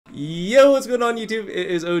Yo, what's going on YouTube?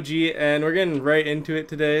 It is OG and we're getting right into it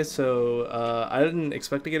today. So I didn't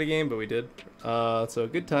expect to get a game, but we did. So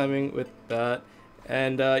good timing with that.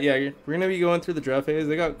 And yeah, we're gonna be going through the draft phase.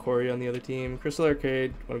 They got Corey on the other team. Crystal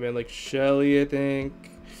Arcade, one band like Shelly, I think.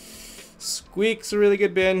 Squeak's a really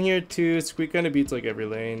good band here too. Squeak kind of beats like every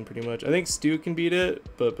lane pretty much. I think Stu can beat it,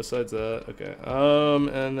 but besides that, okay.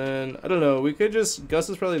 And then I don't know. We could just Gus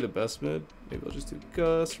is probably the best mid. Maybe I'll just do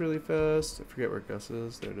Gus really fast. I forget where Gus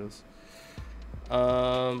is. There it is.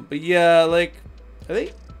 But yeah, like I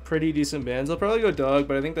think pretty decent bands. I'll probably go Dog,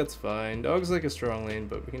 but I think that's fine. Dog's like a strong lane,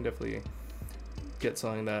 but we can definitely get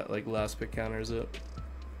something that like last pick counters it.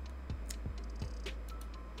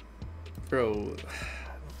 Bro.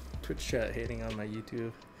 Twitch chat hating on my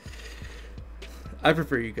YouTube. I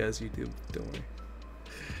prefer you guys YouTube, don't worry.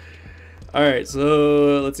 Alright,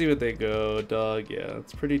 so let's see what they go. Dog, yeah,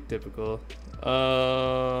 it's pretty typical.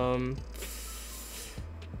 I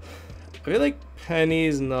feel like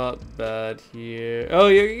Penny's not bad here. Oh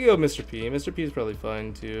yeah, you go Mr. P. Mr. P is probably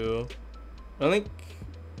fine too. I don't think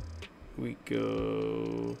we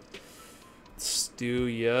go Stu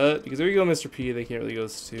yet, because if we go Mr. P, they can't really go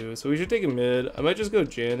Stu. So we should take a mid. I might just go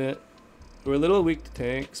Janet. We're a little weak to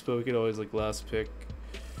tanks, but we could always like last pick.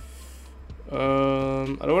 I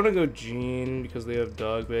don't want to go Jean because they have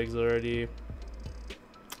dog bags already.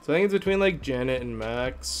 So I think it's between like Janet and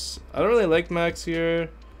Max. I don't really like Max here.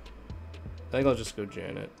 I think I'll just go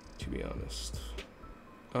Janet, to be honest.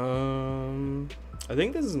 I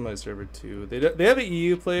think this is my server too. They have an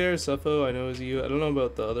EU player, Suffo. I know is EU. I don't know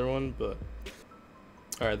about the other one, but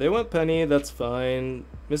alright, they went Penny. That's fine.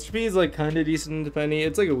 Mr. P is like kind of decent into Penny.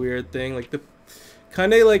 It's like a weird thing. Like the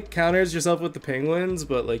kind of like counters yourself with the penguins,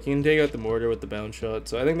 but like you can take out the mortar with the bounce shot.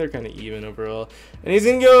 So I think they're kind of even overall. And he's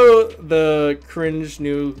gonna go the cringe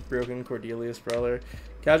new broken Cordelius brawler.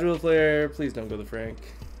 Casual player, please don't go the Frank.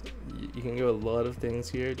 You can go a lot of things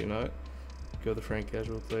here. Do not go the Frank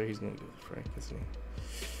casual player. He's gonna go the Frank, isn't he?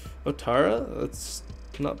 Oh, Tara? That's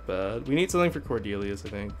not bad. We need something for Cordelius, I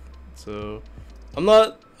think. So I'm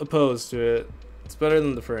not opposed to it. It's better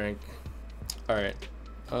than the Frank. Alright.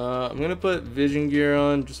 I'm gonna put vision gear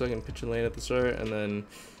on just so I can pitch a lane at the start, and then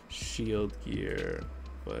shield gear.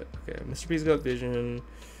 But okay, Mr. P's got vision.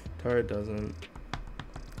 Tara doesn't.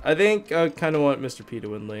 I think I kind of want Mr. P to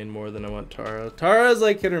win lane more than I want Tara. Tara is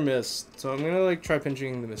like hit or miss, so I'm gonna like try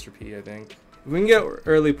pinching the Mr. P, I think. If we can get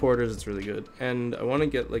early porters, it's really good. And I want to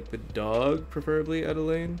get like the dog preferably out of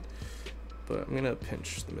lane, but I'm gonna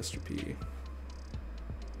pinch the Mr. P.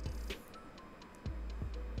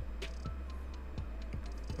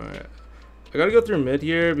 Alright, I gotta go through mid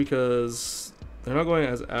here because they're not going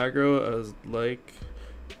as aggro as like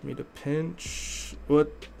me to pinch.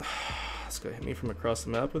 What? This guy hit me from across the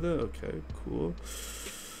map with it? Okay, cool.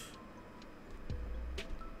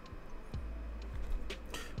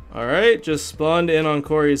 Alright, just spawned in on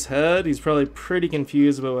Corey's head. He's probably pretty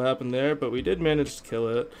confused about what happened there, but we did manage to kill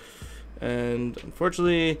it. And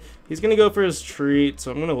unfortunately, he's going to go for his treat,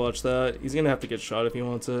 so I'm going to watch that. He's going to have to get shot if he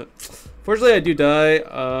wants it. Fortunately, I do die.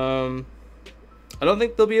 I don't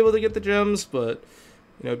think they'll be able to get the gems, but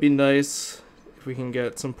you know, it'd be nice if we can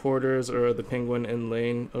get some porters or the penguin in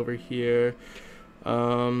lane over here.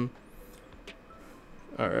 Alright.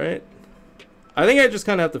 I think I just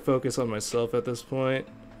kind of have to focus on myself at this point.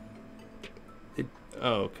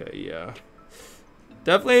 Oh, okay, yeah.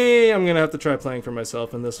 Definitely, I'm going to have to try playing for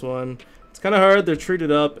myself in this one. It's kind of hard. They're treated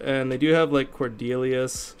up, and they do have, like,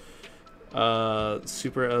 Cordelius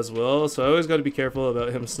super as well. So I always got to be careful about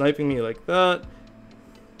him sniping me like that.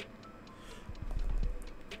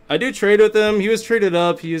 I do trade with him. He was traded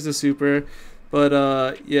up. He used a super.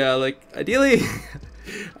 But, yeah, like, ideally,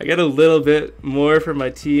 I get a little bit more for my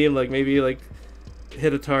team. Like, maybe, like,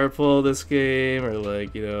 hit a tar pull this game, or,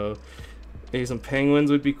 like, you know, maybe some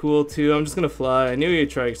penguins would be cool too. I'm just gonna fly. I knew he'd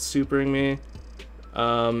try supering me.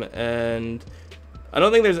 And I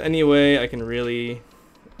don't think there's any way I can really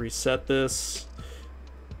reset this.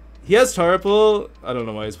 He has Tarple. I don't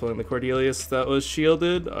know why he's pulling the Cordelius that was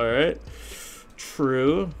shielded. Alright.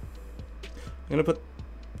 True. I'm gonna put...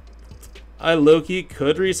 I low-key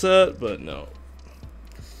could reset, but no.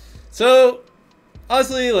 So,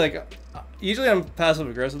 honestly, like, usually I'm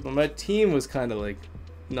passive-aggressive, but my team was kind of, like,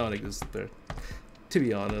 non-existent there, to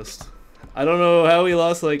be honest. I don't know how we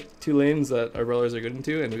lost like 2 lanes that our brawlers are good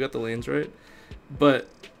into, and we got the lanes right, but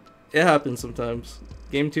it happens sometimes.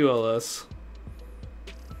 Game 2 LS.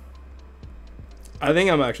 I think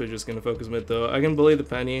I'm actually just gonna focus mid though. I can bully the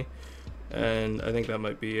Penny, and I think that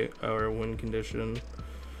might be our win condition.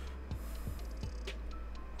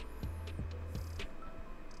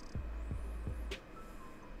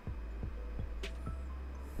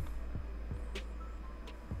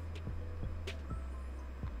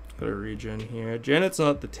 Got a regen here. Janet's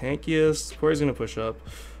not the tankiest. Corey's gonna push up.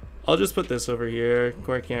 I'll just put this over here.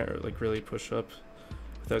 Corey can't like really push up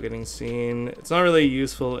without getting seen. It's not really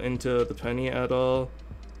useful into the penny at all.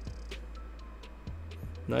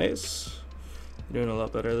 Nice. Doing a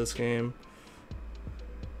lot better this game.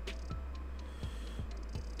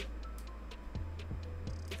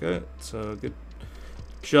 Okay, so good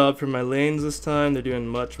job for my lanes this time. They're doing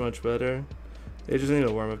much better. They just need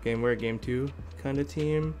a warm-up game. We're a game 2 kind of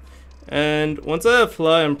team. And once I have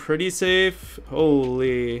fly, I'm pretty safe.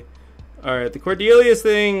 Holy. Alright, the Cordelius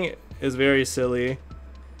thing is very silly.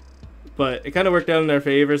 But it kind of worked out in their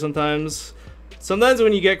favor sometimes. Sometimes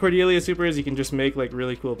when you get Cordelia supers, you can just make like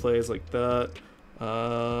really cool plays like that.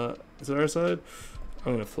 Is it our side?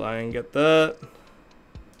 I'm gonna fly and get that.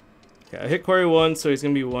 Okay, I hit Corey once, so he's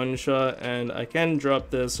gonna be one shot, and I can drop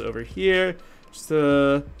this over here. Just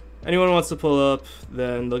anyone wants to pull up,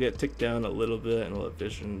 then they'll get ticked down a little bit and we'll have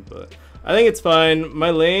vision, but I think it's fine.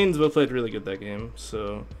 My lanes both played really good that game,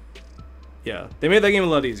 so yeah, they made that game a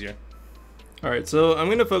lot easier. Alright, so I'm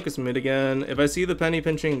gonna focus mid again. If I see the Penny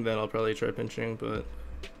pinching, then I'll probably try pinching, but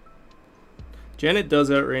Janet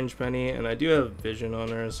does outrange Penny, and I do have vision on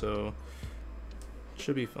her, so it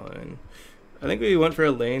should be fine. I think we went for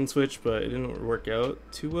a lane switch, but it didn't work out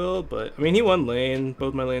too well, but I mean, he won lane.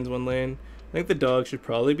 Both my lanes won lane. I think the dog should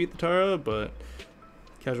probably beat the Tara, but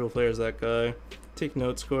casual player is that guy. Take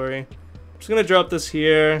notes, Corey. I'm just gonna drop this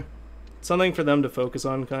here. Something for them to focus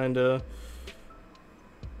on, kinda.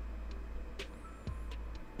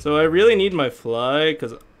 So I really need my fly,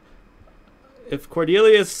 because if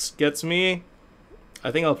Cordelius gets me,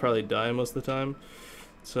 I think I'll probably die most of the time.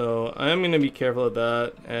 So I'm going to be careful of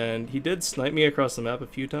that. And he did snipe me across the map a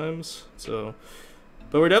few times. So,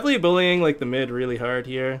 but we're definitely bullying like the mid really hard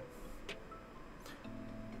here.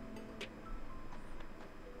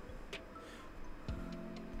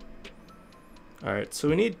 Alright, so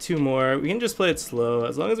we need 2 more. We can just play it slow.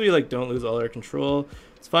 As long as we like don't lose all our control.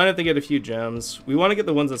 It's fine if they get a few gems. We want to get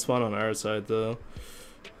the ones that spawn on our side though.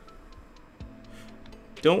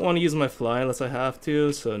 Don't want to use my fly unless I have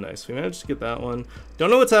to, so nice. We managed to get that one.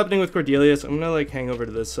 Don't know what's happening with Cordelius. I'm gonna like hang over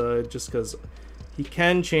to this side just because he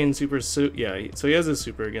can chain super. Yeah, so he has his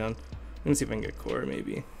super again. I'm gonna see if I can get core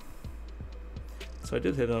maybe. So I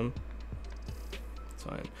did hit him. It's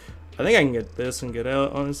fine. I think I can get this and get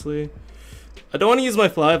out, honestly. I don't want to use my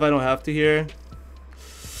fly if I don't have to here.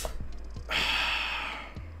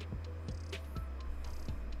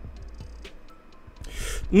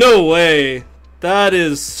 No way! That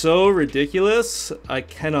is so ridiculous. I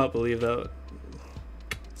cannot believe that.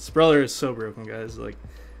 This brawler is so broken, guys. Like,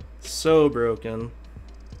 so broken.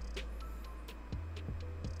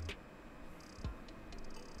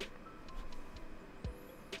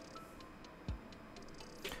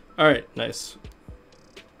 Alright, nice.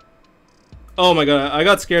 Oh my god, I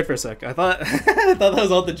got scared for a sec. I thought I thought that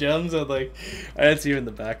was all the gems, and like I didn't see you in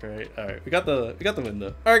the back, right? Alright, we got the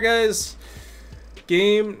window. Alright guys.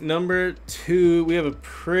 Game number 2. We have a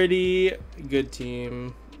pretty good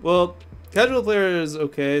team. Well, casual player is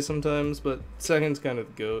okay sometimes, but second's kind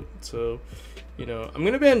of the GOAT. So, you know, I'm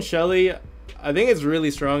gonna ban Shelly. I think it's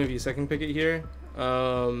really strong if you second pick it here.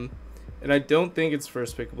 And I don't think it's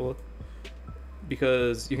first pickable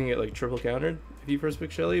because you can get like triple countered if you first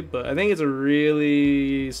pick Shelly, but I think it's a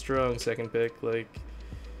really strong second pick, like,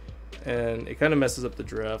 and it kind of messes up the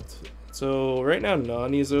draft. So right now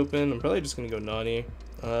Nani is open. I'm probably just gonna go Nani.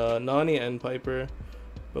 Nani and Piper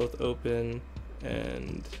both open,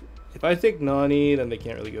 and if I take Nani, then they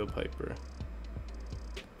can't really go Piper.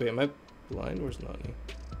 Wait, am I blind? Where's Nani?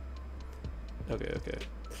 Okay.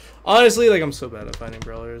 Honestly, like, I'm so bad at finding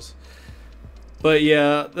brawlers. But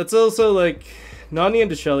yeah, that's also like Nani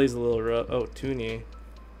into Shelly's a little rough. Oh, Toonie.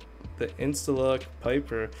 The insta-lock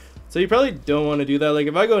Piper. So you probably don't want to do that. Like,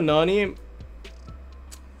 if I go Nani,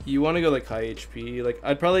 you want to go like high HP. Like,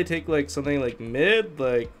 I'd probably take like something like mid.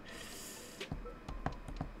 Like,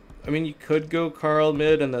 I mean, you could go Carl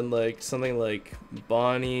mid and then like something like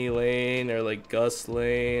Bonnie lane or like Gus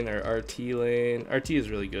lane or RT lane. RT is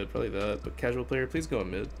really good, probably that. But casual player, please go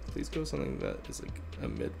mid. Please go something that is like a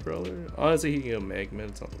mid brawler. Honestly, he can go mag mid.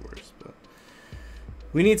 It's not the worst, but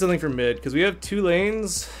we need something for mid because we have 2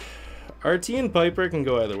 lanes. RT and Piper can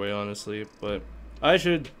go either way, honestly, but I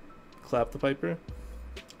should clap the Piper.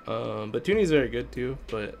 But Toonie's very good too,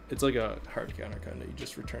 but it's like a hard counter kind of. You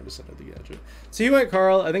just return to center the gadget. So you went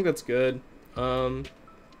Carl. I think that's good. They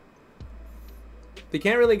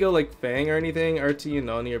can't really go like Fang or anything. RT and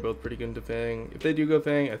Nani are both pretty good into Fang. If they do go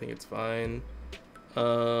Fang, I think it's fine.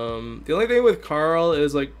 The only thing with Carl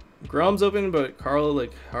is like Grom's open, but Carl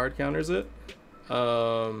like hard counters it.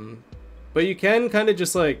 But you can kind of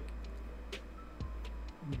just like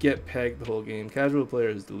get pegged the whole game. Casual player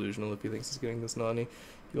is delusional if he thinks he's getting this Nani.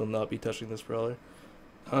 He will not be touching this brawler.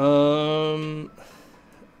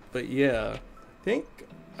 But yeah, I think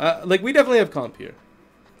like we definitely have comp here.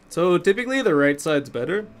 So typically the right side's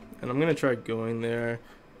better, and I'm gonna try going there,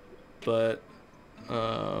 but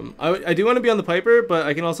I do want to be on the Piper, but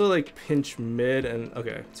I can also like pinch mid and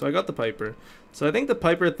okay. So I got the Piper. So I think the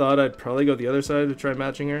Piper thought I'd probably go the other side to try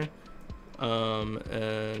matching her,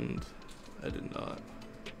 and I did not.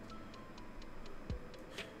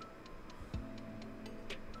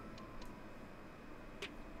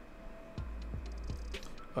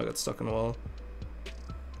 I got stuck in a wall.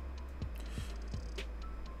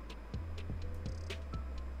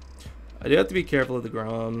 I do have to be careful of the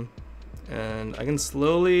Grom, and I can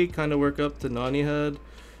slowly kind of work up to Nani head,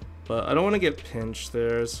 but I don't want to get pinched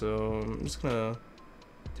there, so I'm just gonna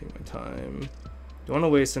take my time. Don't want to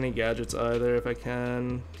waste any gadgets either if I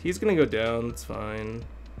can. He's gonna go down, it's fine.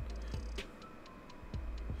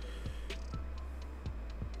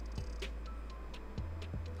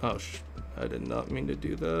 Oh, I did not mean to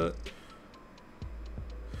do that.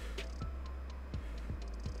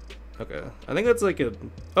 Okay, I think that's like a...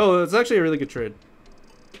 Oh, it's actually a really good trade.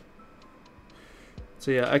 So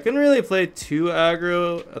yeah, I couldn't really play too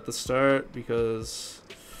aggro at the start because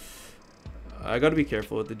I gotta be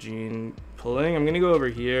careful with the Gene pulling. I'm gonna go over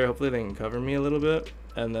here, hopefully they can cover me a little bit.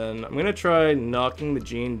 And then I'm gonna try knocking the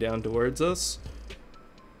Gene down towards us.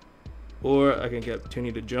 Or I can get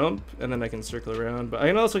Toonie to jump, and then I can circle around. But I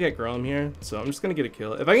can also get Grom here, so I'm just gonna get a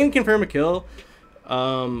kill. If I can confirm a kill,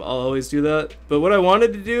 I'll always do that. But what I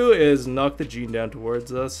wanted to do is knock the Gene down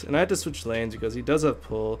towards us, and I had to switch lanes because he does have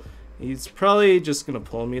pull. He's probably just gonna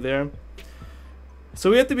pull me there,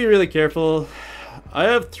 so we have to be really careful. I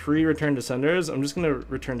have 3 return to senders. I'm just gonna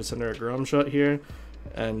return to sender a Grom shot here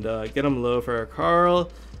and get him low for our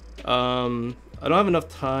Carl. I don't have enough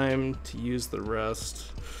time to use the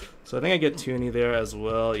rest, so I think I get Toonie there as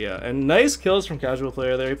well. Yeah, and nice kills from casual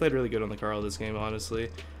player there. He played really good on the Carl this game, honestly.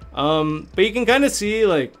 But you can kind of see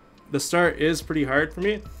like the start is pretty hard for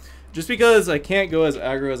me, just because I can't go as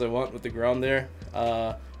aggro as I want with the Grom there.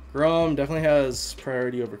 Grom definitely has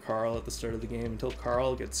priority over Carl at the start of the game until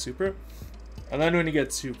Carl gets super, and then when he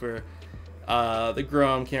gets super, the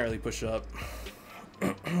Grom can't really push up.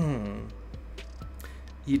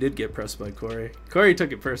 He did get pressed by Corey. Corey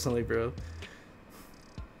took it personally, bro.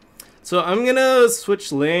 So I'm gonna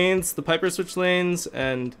switch lanes, the Piper switch lanes,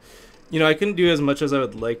 and you know, I couldn't do as much as I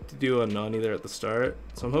would like to do on Nani there at the start.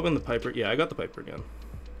 So I'm hoping the Piper, yeah, I got the Piper again.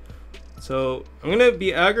 So I'm gonna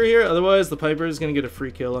be aggro here, otherwise the Piper is gonna get a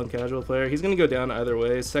free kill on casual player. He's gonna go down either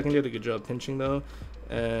way. Second did a good job pinching though.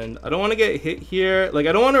 And I don't wanna get hit here. Like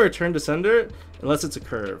I don't wanna return to sender unless it's a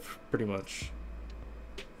curve, pretty much.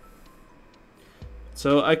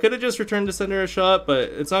 So I could have just returned to sender a shot, but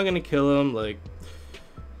it's not gonna kill him. Like,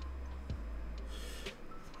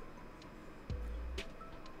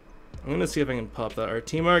 I'm gonna see if I can pop that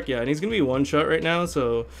RT mark. Yeah, and he's gonna be one shot right now,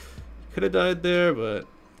 so could have died there, but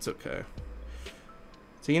it's okay.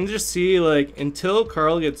 So you can just see, like, until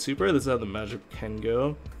Carl gets super, this is how the magic can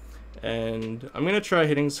go. And I'm gonna try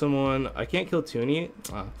hitting someone. I can't kill Toonie.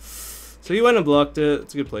 So he went and blocked it.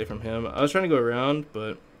 It's a good play from him. I was trying to go around,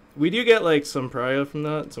 but we do get like some prio from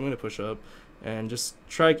that, so I'm gonna push up and just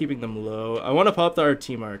try keeping them low. I want to pop the RT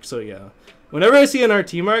mark, so yeah. Whenever I see an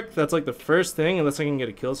RT mark, that's like the first thing, unless I can get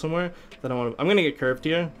a kill somewhere, then I'm gonna get curved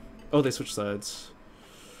here. Oh, they switched sides.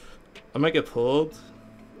 I might get pulled.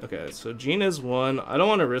 Okay, so Gene is one. I don't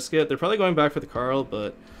want to risk it. They're probably going back for the Carl,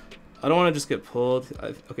 but I don't want to just get pulled.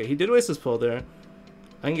 Okay, he did waste his pull there.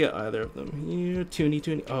 I can get either of them. Here,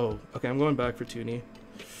 Toonie. Oh, okay, I'm going back for Toonie.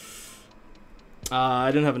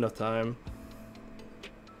 I didn't have enough time.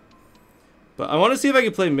 But I want to see if I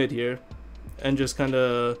can play mid here and just kind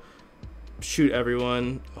of shoot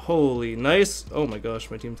everyone. Holy, nice. Oh my gosh,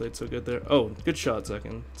 my team played so good there. Oh, good shot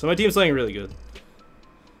second. So my team's playing really good.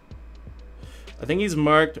 I think he's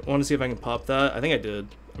marked. I want to see if I can pop that. I think I did.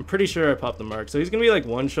 I'm pretty sure I popped the mark. So he's going to be like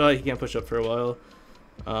one shot. He can't push up for a while.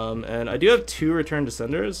 And I do have 2 return to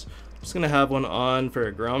senders. I'm just going to have one on for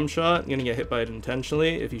a Grom shot. I'm going to get hit by it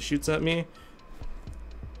intentionally if he shoots at me.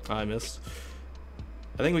 I missed.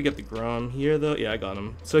 I think we get the Grom here though. Yeah, I got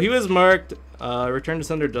him. So he was marked. Return to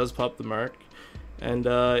sender does pop the mark. And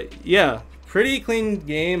yeah, pretty clean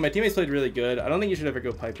game. My teammates played really good. I don't think you should ever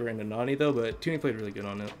go Piper into Nani though, but Toonie played really good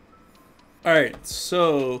on it. Alright,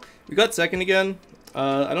 so we got second again.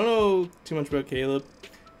 I don't know too much about Caleb.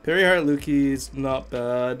 Perry Hart Lukey's not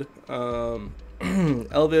bad.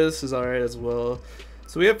 Elvis is alright as well.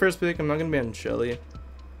 So we have first pick. I'm not going to ban Shelly.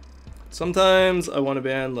 Sometimes I want to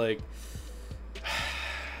ban like...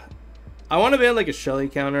 I want to ban like a Shelly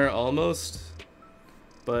counter almost,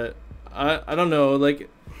 but I don't know. Like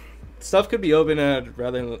stuff could be open, and I'd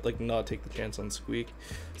rather like not take the chance on Squeak.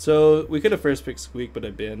 So we could have first picked Squeak, but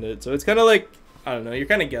I banned it. So it's kind of like, I don't know. You're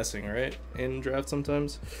kind of guessing, right? In draft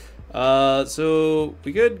sometimes. So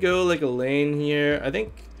we could go like a lane here. I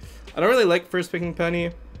think I don't really like first picking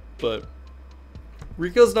Penny, but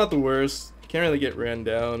Rico's not the worst. Can't really get ran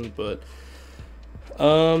down, but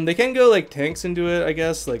they can go like tanks into it, I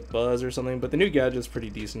guess, like Buzz or something, but the new gadget's pretty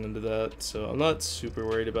decent into that, so I'm not super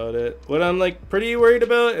worried about it. What I'm like pretty worried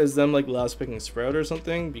about is them like last picking Sprout or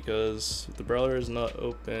something, because the Brawler is not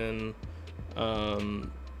open. You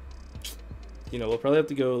know, we'll probably have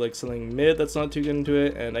to go like something mid that's not too good into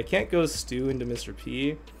it, and I can't go Stu into Mr.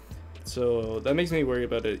 P, so that makes me worry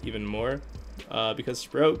about it even more, because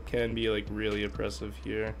Sprout can be like really oppressive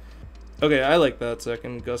here. Okay, I like that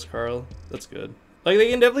second, Gus Carl, that's good. Like,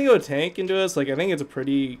 they can definitely go tank into us. Like, I think it's a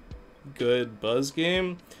pretty good Buzz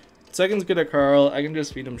game. Second's good at Carl. I can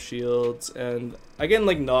just feed him shields. And I can,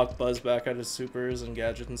 like, knock Buzz back out of supers and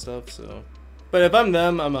gadgets and stuff, so. But if I'm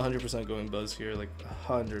them, I'm 100% going Buzz here. Like,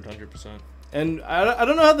 100%. And I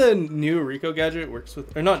don't know how the new Rico gadget works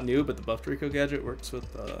with. Or not new, but the buffed Rico gadget works with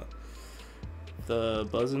the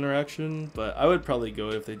Buzz interaction. But I would probably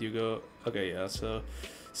go if they do go. Okay, yeah, so.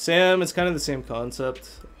 Sam, it's kind of the same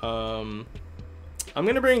concept. I'm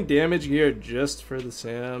going to bring damage gear just for the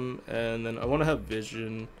Sam, and then I want to have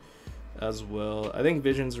vision as well. I think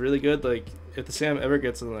vision's really good. Like, if the Sam ever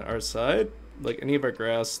gets on our side, like any of our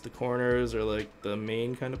grass, the corners, or like the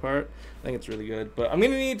main kind of part, I think it's really good. But I'm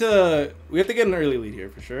going to need to, we have to get an early lead here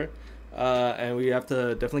for sure. And we have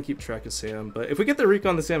to definitely keep track of Sam. But if we get the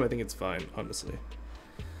recon the Sam, I think it's fine, honestly.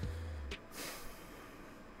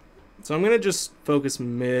 So I'm going to just focus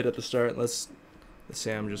mid at the start, unless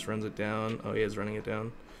Sam just runs it down. Oh, he is running it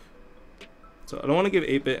down. So I don't want to give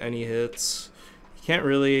 8-bit any hits. He can't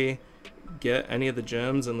really get any of the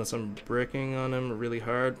gems unless I'm bricking on him really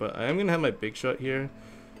hard, but I am going to have my big shot here.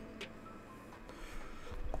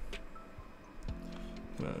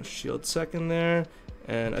 Shield second there.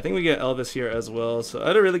 And I think we get Elvis here as well. So I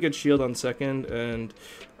had a really good shield on second, and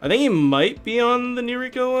I think he might be on the new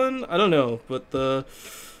Rico one. I don't know, but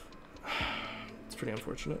it's pretty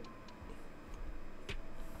unfortunate.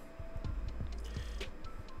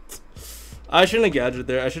 I shouldn't have gadgeted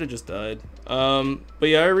there. I should have just died. But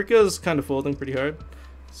yeah, Rico's kind of folding pretty hard.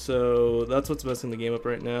 So that's what's messing the game up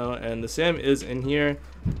right now. And the Sam is in here.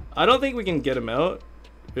 I don't think we can get him out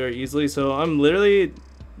very easily. So I'm literally...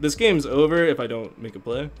 This game's over if I don't make a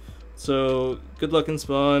play. So good luck in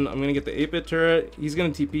spawn. I'm going to get the 8-bit turret. He's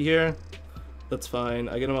going to TP here. That's fine.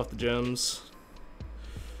 I get him off the gems.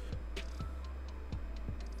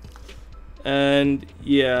 And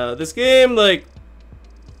yeah, this game, like...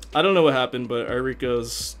 I don't know what happened, but our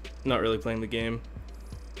Rico's not really playing the game.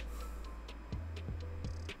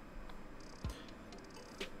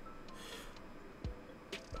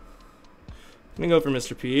 I'm gonna go for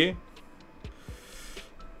Mr. P.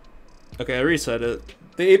 Okay, I reset it.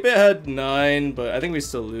 The 8-bit had 9, but I think we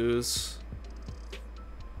still lose.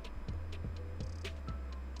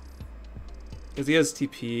 Because he has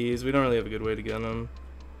TPs, we don't really have a good way to get him.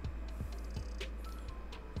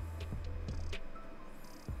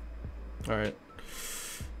 Alright.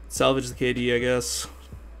 Salvage the KD, I guess.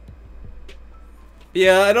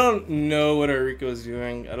 Yeah, I don't know what our Rico is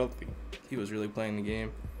doing. I don't think he was really playing the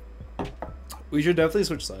game. We should definitely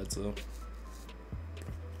switch sides, though.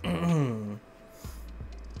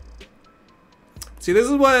 See, this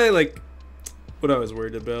is why, like, what I was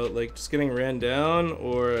worried about. Like, just getting ran down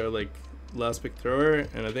or, like, last pick thrower.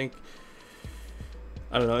 And I think...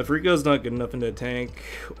 I don't know, if Rico's not good enough into a tank,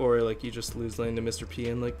 or like you just lose lane to Mr. P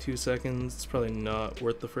in like 2 seconds, it's probably not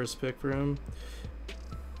worth the first pick for him.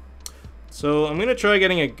 So I'm gonna try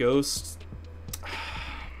getting a ghost.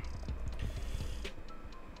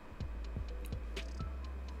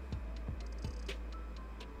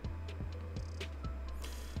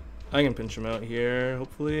 I can pinch him out here,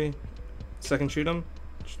 hopefully. Second shoot him?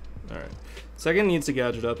 Alright. Second needs to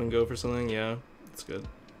gadget up and go for something, yeah, that's good.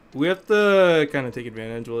 We have to kind of take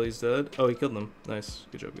advantage while he's dead. Oh, he killed them. Nice.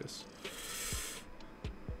 Good job, guys.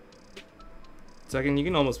 Second, you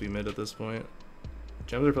can almost be mid at this point.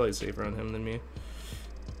 Gems are probably safer on him than me.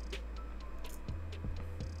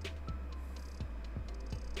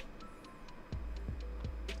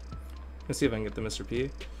 Let's see if I can get the Mr. P.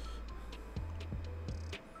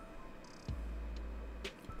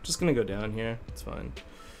 Just gonna go down here. It's fine.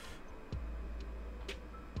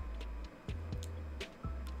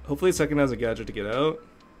 Hopefully second has a gadget to get out.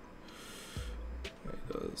 Yeah,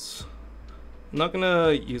 he does. I'm not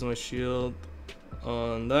gonna use my shield.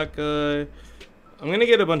 on that guy. I'm gonna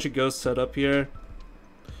get a bunch of ghosts set up here.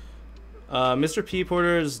 Mr. P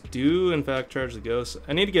porters do in fact charge the ghosts.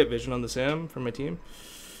 I need to get vision on the Sam for my team.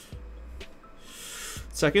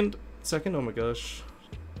 Second, oh my gosh.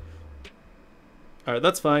 Alright,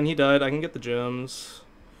 that's fine, he died. I can get the gems.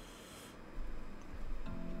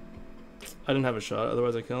 I didn't have a shot,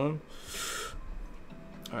 otherwise I kill him.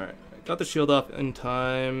 Alright, I got the shield off in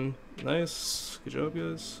time. Nice, good job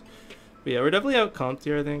guys. But yeah, we're definitely out comped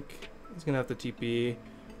here, I think. He's gonna have to TP.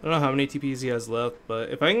 I don't know how many TPs he has left, but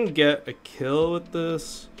if I can get a kill with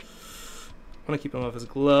this, I want to keep him off his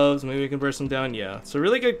gloves. Maybe we can burst him down. Yeah, so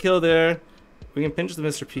really good kill there. We can pinch the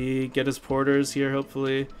Mr. P, get his porters here,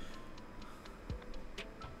 hopefully.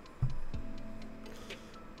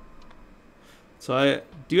 So I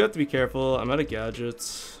do have to be careful. I'm out of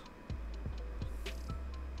gadgets.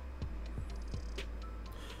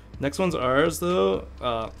 Next one's ours, though.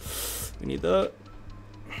 We need that.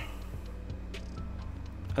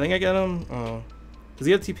 I think I get him. Oh. Does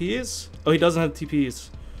he have TPs? Oh, he doesn't have TPs.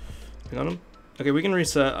 I got him. Okay, we can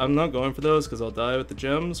reset. I'm not going for those because I'll die with the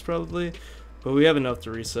gems, probably. But we have enough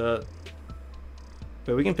to reset.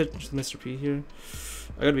 But we can pitch the Mr. P here.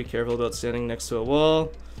 I gotta be careful about standing next to a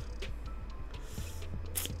wall.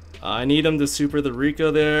 I need him to super the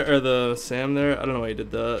Rico there, or the Sam there. I don't know why he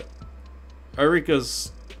did that. Our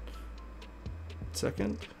Rico's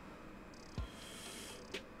second.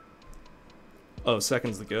 Oh,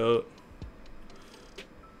 second's the GOAT.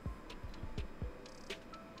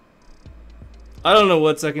 I don't know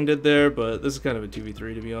what second did there, but this is kind of a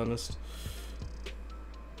 2v3 to be honest.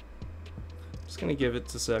 Just gonna give it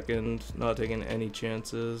to second, not taking any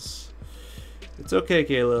chances. It's okay,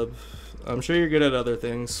 Caleb. I'm sure you're good at other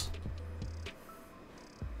things.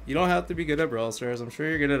 You don't have to be good at Brawl Stars. I'm sure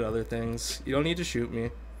you're good at other things. You don't need to shoot me.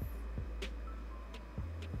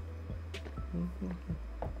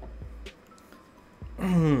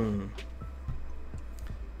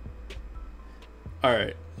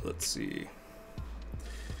 Alright, let's see.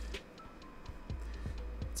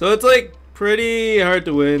 So it's like pretty hard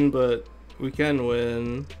to win, but we can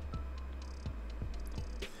win.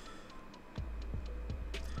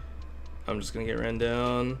 I'm just gonna get ran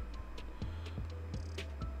down.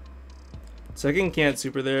 Second can't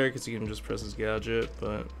super there because he can just press his gadget,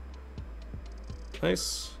 but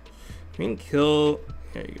nice. We can kill.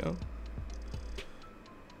 There you go.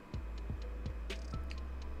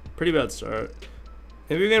 Pretty bad start.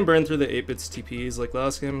 Maybe we can burn through the 8-bits TPs like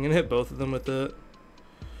last game. I'm gonna hit both of them with it.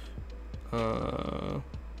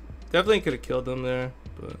 Definitely could have killed them there,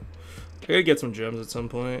 but I gotta get some gems at some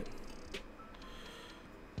point.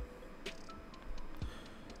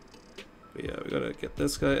 But yeah, we gotta get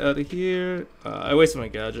this guy out of here. I wasted my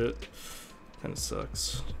gadget. Kind of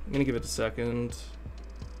sucks. I'm gonna give it a second.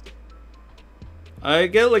 I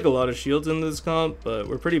get like a lot of shields in this comp, but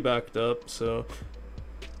we're pretty backed up, so.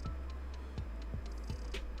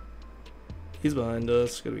 He's behind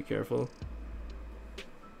us, gotta be careful.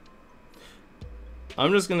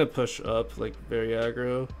 I'm just gonna push up, like, very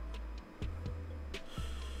aggro.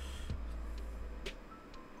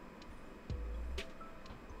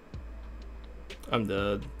 I'm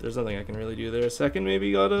dead. There's nothing I can really do there. Second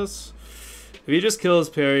maybe got us. If he just kills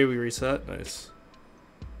parry, we reset. Nice.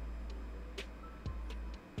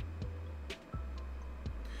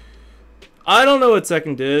 I don't know what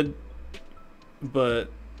second did, but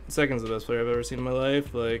second's the best player I've ever seen in my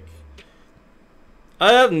life. Like,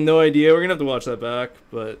 I have no idea. We're gonna have to watch that back,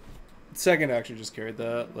 but second actually just carried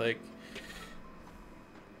that. Like,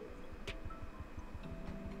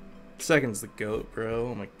 second's the GOAT, bro.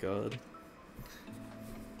 Oh my god.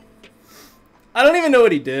 I don't even know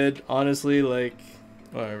what he did, honestly. Like,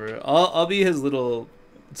 whatever. I'll be his little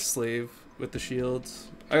slave with the shields.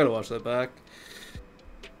 I gotta watch that back.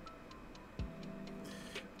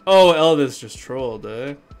 Oh, Elvis just trolled,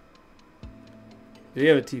 eh? Did he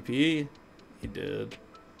have a TP? He did.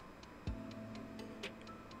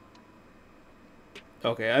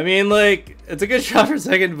 Okay, I mean, like, it's a good shot for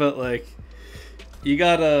second, but, like, you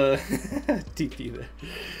gotta TP there.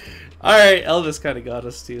 Alright, Elvis kind of got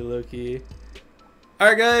us too, low-key.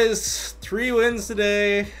 Alright, guys, 3 wins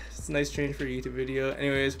today. It's a nice change for a YouTube video.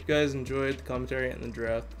 Anyways, if you guys enjoyed the commentary and the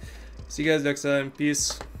draft, see you guys next time.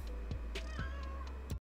 Peace.